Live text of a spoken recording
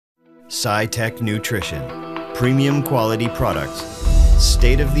SciTech Nutrition. Premium quality products.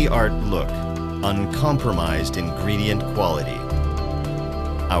 State-of-the-art look. Uncompromised ingredient quality.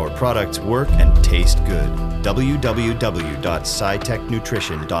 Our products work and taste good.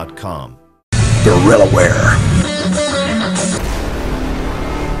 www.scitechnutrition.com. Gorillawear.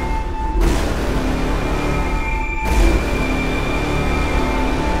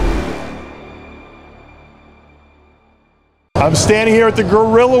 I'm standing here at the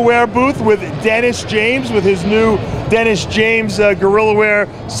Gorillawear booth with Dennis James with his new Dennis James Gorillawear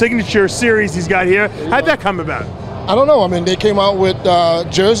signature series he's got here. How'd that come about? I don't know. I mean, they came out with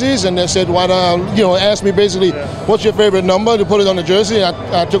jerseys and they said, why don't, asked me basically, what's your favorite number to put it on the jersey.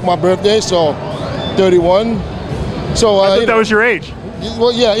 I took my birthday, so 31. So I thought that was your age.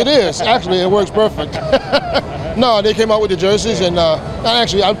 Well, yeah, it is. Actually, it works perfect. No, they came out with the jerseys, and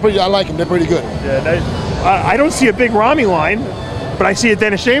actually, I like them. They're pretty good. Yeah, I don't see a big Rami line, but I see a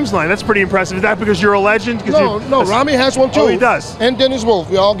Dennis James line. That's pretty impressive. Is that because you're a legend? No, Rami has one too. Oh, he does. And Dennis Wolf,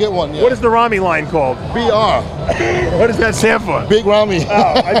 we all get one. Yeah. What is the Rami line called? BR. What does that stand for? Big Rami.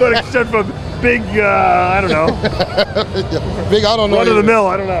 Oh, I thought it stood for big, I don't know. Big, I don't know. Run of the mill,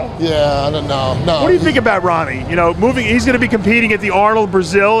 I don't know. Yeah, I don't know. No. What do you think about Rami? He's going to be competing at the Arnold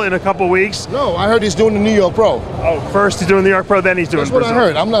Brazil in a couple weeks. No, I heard he's doing the New York Pro. Oh, first he's doing the New York Pro, then he's doing Brazil. That's what I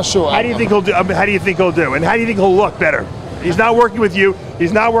heard. I'm not sure. How do you think he'll do? How do you think he'll do? And how do you think he'll look better? He's not working with you.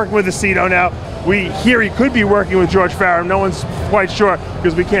 He's not working with Aceto now. We hear he could be working with George Farah. No one's quite sure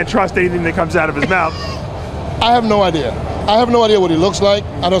because we can't trust anything that comes out of his mouth. I have no idea. I have no idea what he looks like.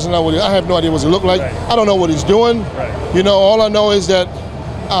 I have no idea what he looks like. Right. I don't know what he's doing. Right. All I know is that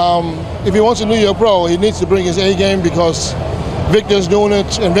if he wants a New York Pro, he needs to bring his A game because Victor's doing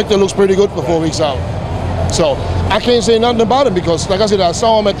it, and Victor looks pretty good for 4 weeks out. So I can't say nothing about him because, like I said, I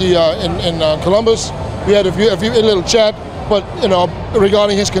saw him at the in Columbus. We had a little chat, but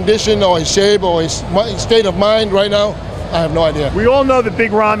regarding his condition or his shape or his state of mind right now, I have no idea. We all know that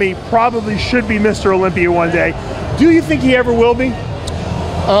Big Rami probably should be Mr. Olympia one day. Do you think he ever will be?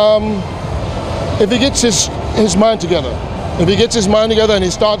 If he gets his mind together. If he gets his mind together and he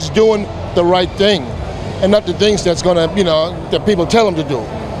starts doing the right thing and not the things that's gonna, that people tell him to do.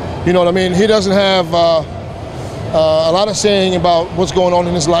 You know what I mean? He doesn't have a lot of saying about what's going on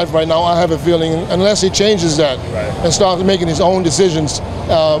in his life right now. I have a feeling unless he changes that and starts making his own decisions,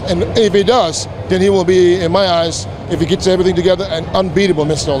 and if he does, then he will be, in my eyes, if he gets everything together, an unbeatable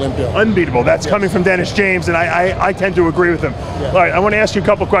Mr. Olympia. Unbeatable. That's coming from Dennis James, and I tend to agree with him. Yeah. All right, I want to ask you a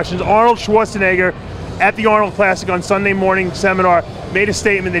couple questions. Arnold Schwarzenegger at the Arnold Classic on Sunday morning seminar made a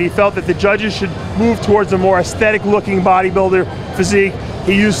statement that he felt that the judges should move towards a more aesthetic-looking bodybuilder physique.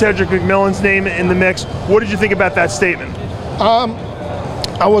 He used Cedric McMillan's name in the mix. What did you think about that statement?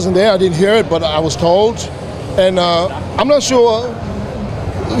 I wasn't there. I didn't hear it, but I was told, and I'm not sure.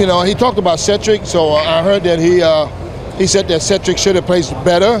 He talked about Cedric, so I heard that he said that Cedric should have placed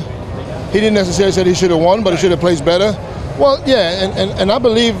better. He didn't necessarily say he should have won, but he should have placed better. Well, yeah, and I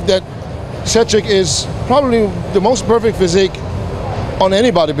believe that Cedric is probably the most perfect physique on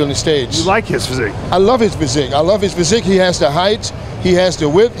any bodybuilding stage. You like his physique? I love his physique. I love his physique. He has the height, he has the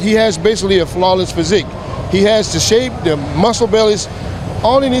width, he has basically a flawless physique. He has the shape, the muscle bellies.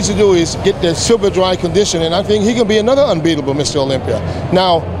 All he needs to do is get the super dry condition, and I think he can be another unbeatable Mr. Olympia.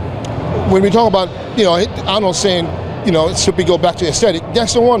 Now, when we talk about, Arnold saying, should we go back to aesthetic?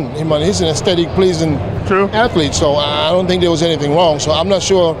 That's the one. He's an aesthetic pleasing athlete, so I don't think there was anything wrong. So I'm not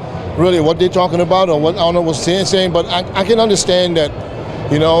sure really what they're talking about or what Arnold was saying, but I can understand that,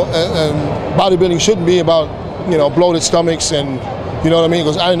 bodybuilding shouldn't be about, bloated stomachs and, you know what I mean?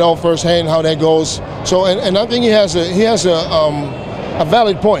 Because I know firsthand how that goes. So, and I think he has a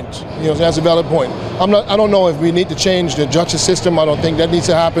valid point. He has a valid point. I don't know if we need to change the judges system. I don't think that needs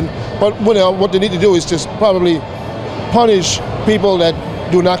to happen. But what they need to do is just probably punish people that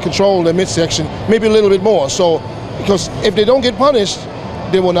do not control the midsection, maybe a little bit more. So, because if they don't get punished,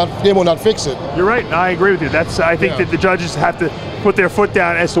 they will not fix it. You're right. I agree with you. I think that the judges have to put their foot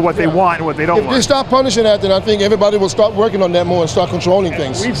down as to what they want and what they don't want. If they stop punishing that, then I think everybody will start working on that more and start controlling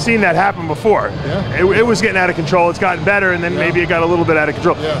things. We've seen that happen before. Yeah. It was getting out of control. It's gotten better, and then maybe it got a little bit out of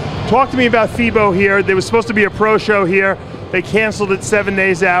control. Yeah. Talk to me about FIBO here. There was supposed to be a pro show here. They canceled it 7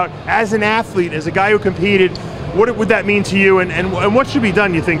 days out. As an athlete, as a guy who competed, what would that mean to you, and what should be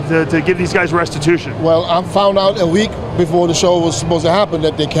done, you think, to give these guys restitution? Well, I found out a week before the show was supposed to happen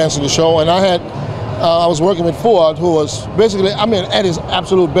that they canceled the show, and I was working with Ford, who was basically, at his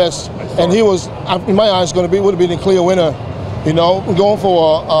absolute best, and he was, in my eyes, would have been a clear winner you know, going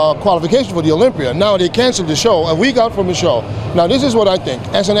for a qualification for the Olympia. Now they canceled the show, a week out from the show. Now this is what I think.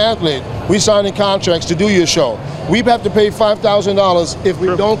 As an athlete, we signing contracts to do your show. We have to pay $5,000 if we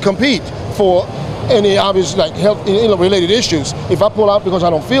don't compete for any obvious like health related issues. If I pull out because I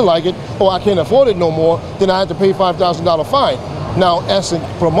don't feel like it or I can't afford it no more, then I have to pay $5,000 fine. Now as a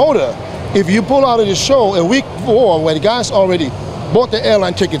promoter, if you pull out of the show a week before where the guys already bought the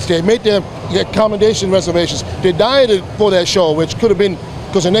airline tickets, they made their accommodation reservations, they dieted for that show, which could have been,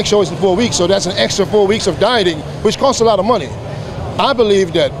 because the next show is in 4 weeks, so that's an extra 4 weeks of dieting, which costs a lot of money. I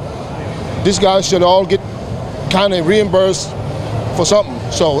believe that these guys should all get kind of reimbursed for something.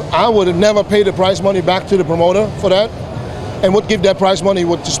 So I would have never paid the prize money back to the promoter for that, and would give that prize money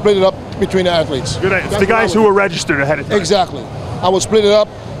to split it up between the athletes. Good idea. The guys who were registered ahead of time. Exactly. I would split it up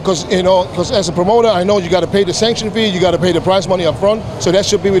because, you know, because as a promoter, I know you got to pay the sanction fee, you got to pay the prize money up front, so that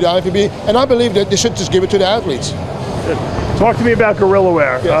should be with the IFBB, and I believe that they should just give it to the athletes. Good. Talk to me about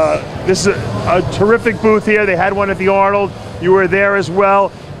Gorillawear. Yes. This is a terrific booth here. They had one at the Arnold. You were there as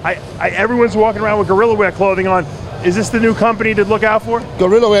well. Everyone's walking around with Gorillawear clothing on. Is this the new company to look out for?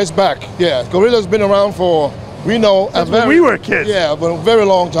 Gorillawear is back. Yeah, Gorilla's been around for, we know, when we were kids. Yeah, but a very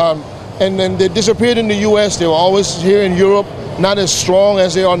long time. And then they disappeared in the US. They were always here in Europe, not as strong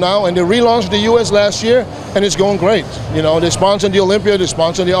as they are now. And they relaunched the US last year, and it's going great. You know, they sponsored the Olympia, they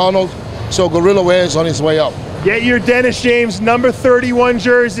sponsored the Arnold, so Gorillawear is on its way up. Get your Dennis James number 31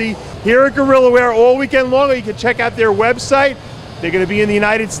 jersey here at Gorillawear all weekend long. You can check out their website. They're going to be in the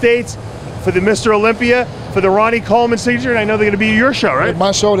United States for the Mr. Olympia, for the Ronnie Coleman signature, and I know they're going to be your show, right?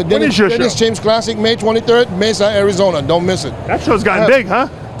 My show, the Dennis James Classic, May 23rd, Mesa, Arizona. Don't miss it. That show's gotten big, huh?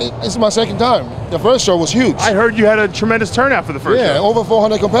 It's my second time. The first show was huge. I heard you had a tremendous turnout for the first show. Yeah, over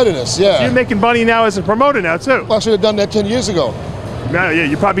 400 competitors, yeah. So you're making money now as a promoter now, too. Well, I should have done that 10 years ago. No, yeah,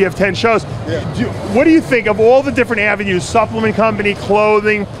 you probably have 10 shows. Yeah. What do you think of all the different avenues, supplement company,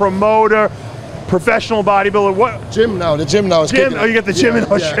 clothing, promoter, professional bodybuilder? What? Gym now, the gym now is gym? Oh, you got the gym in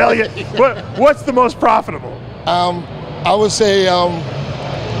Australia. What's the most profitable? I would say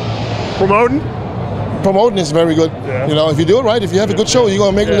promoting? Promoting is very good. Yeah. You know, if you do it right, if you have a good show, you're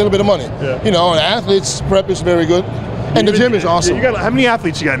going to make a little bit of money. Yeah. You know, an athlete's prep is very good. And the gym is awesome. You got, how many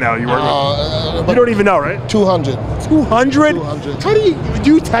athletes you got now you work with? You don't even know, right? 200. 200? 200. How do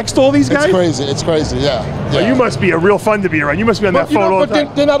you text all these guys? It's crazy. It's crazy, yeah. Well, you must be a real fun to be around. You must be on that phone all the time.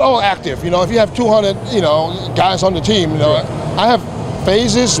 But they're not all active. You know, if you have 200, you know, guys on the team, you know, I have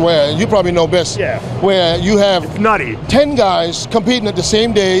phases where you probably know best. Yeah. Where you have 10 guys competing at the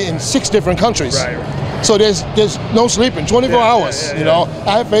same day in 6 different countries. Right. So there's no sleeping, 24 hours. You know,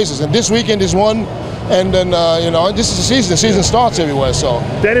 I have phases, and this weekend is one. And then, you know, this is the season. The season starts everywhere, so.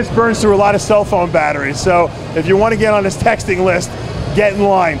 Dennis burns through a lot of cell phone batteries, so if you want to get on his texting list, get in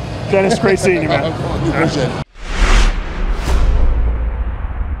line. Dennis, great seeing you, man. Appreciate it.